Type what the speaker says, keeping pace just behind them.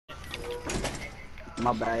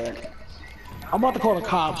My bad. I'm about to call the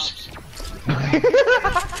cops.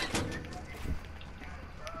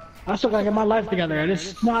 I still gotta get my life together, and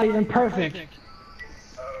it's not even perfect.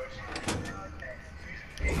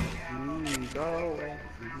 Go away.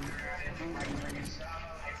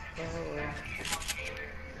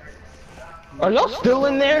 Are y'all still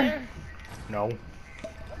in there? No.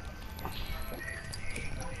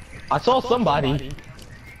 I saw somebody.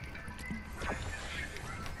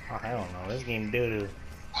 Oh, I don't know. This game doo-doo.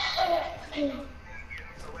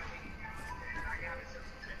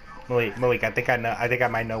 Malik, I think I know. I think I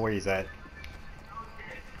might know where he's at.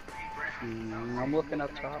 I'm looking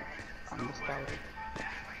up top. I'm just started.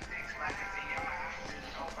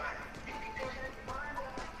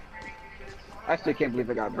 I still can't believe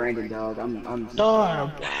I got Brandon, dog.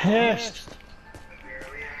 I'm pissed.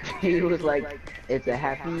 He was like, it's a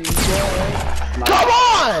happy day. Come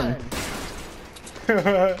on!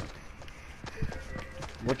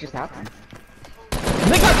 What just happened?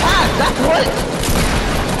 They got hacked, that's what!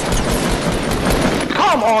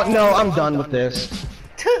 Come on, no, I'm done with this.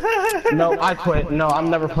 No, I quit. No, I'm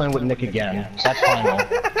never playing with Nick again. That's final.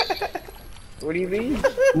 What do you mean?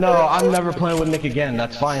 No, I'm never playing with Nick again.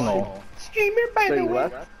 That's final. Streamer, by So the you way.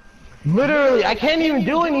 left? Literally, I can't even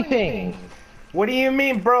do anything. What do you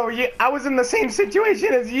mean, bro? I was in the same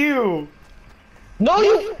situation as you. No,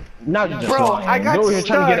 you. Now you're just Bro, lying. I got You're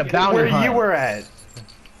trying to get a stuck bounty where hunt. you were at.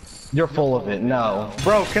 You're full of it. No.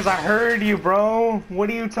 Bro, cause I heard you, bro. What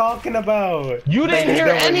are you talking about? You didn't hear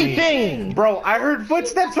Banging me. anything. Bro, I heard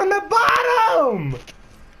footsteps from the bottom.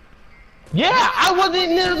 Yeah, I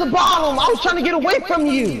wasn't near the bottom. I was trying to get away from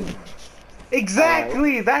you.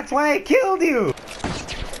 Exactly. That's why I killed you.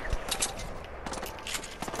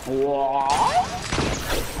 What?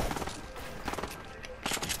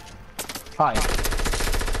 Hi.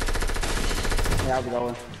 Yeah, how's it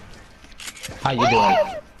going? How you doing?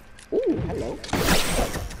 Ooh, hello.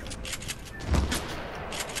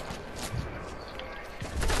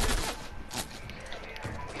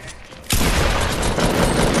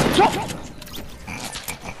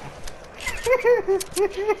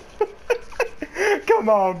 Come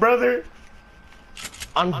on, brother.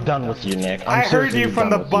 I'm done with you, Nick. I heard you from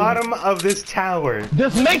the bottom. bottom of this tower.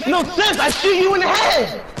 This makes no sense. I shoot you in the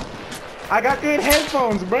head. I got good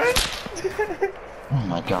headphones, bruh. Oh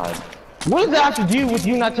my god. What does that have to do with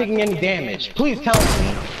you not taking any damage? Please tell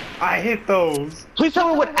me. I hit those. Please tell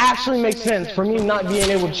me what actually makes sense for me not being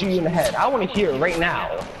able to shoot you in the head. I want to hear it right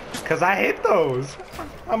now. Cause I hit those.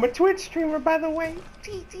 I'm a Twitch streamer, by the way.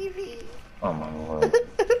 TTV. Oh my lord.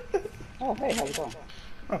 Oh, hey, how's it going?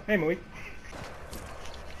 Oh, hey, Malik.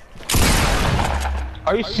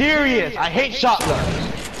 Are you serious? I hate shotguns.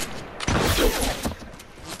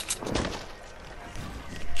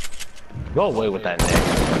 Go away with that, Nick.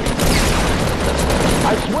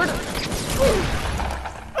 I swear to...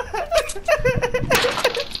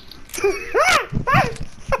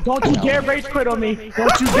 Don't you dare rage quit on me.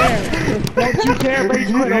 Don't you dare. Don't you dare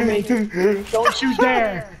rage quit on me. Don't you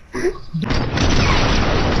dare.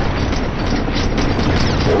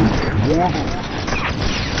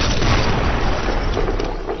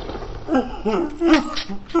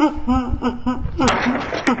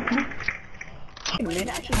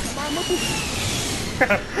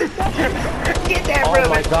 Get that, Oh brother.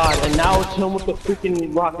 my god, and now it's him with the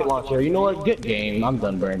freaking rocket launcher. You know what? Good game. I'm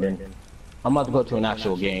done, Brandon. I'm about to go to an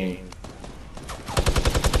actual game.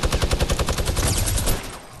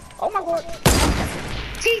 Oh my god.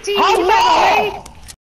 TT. Hello!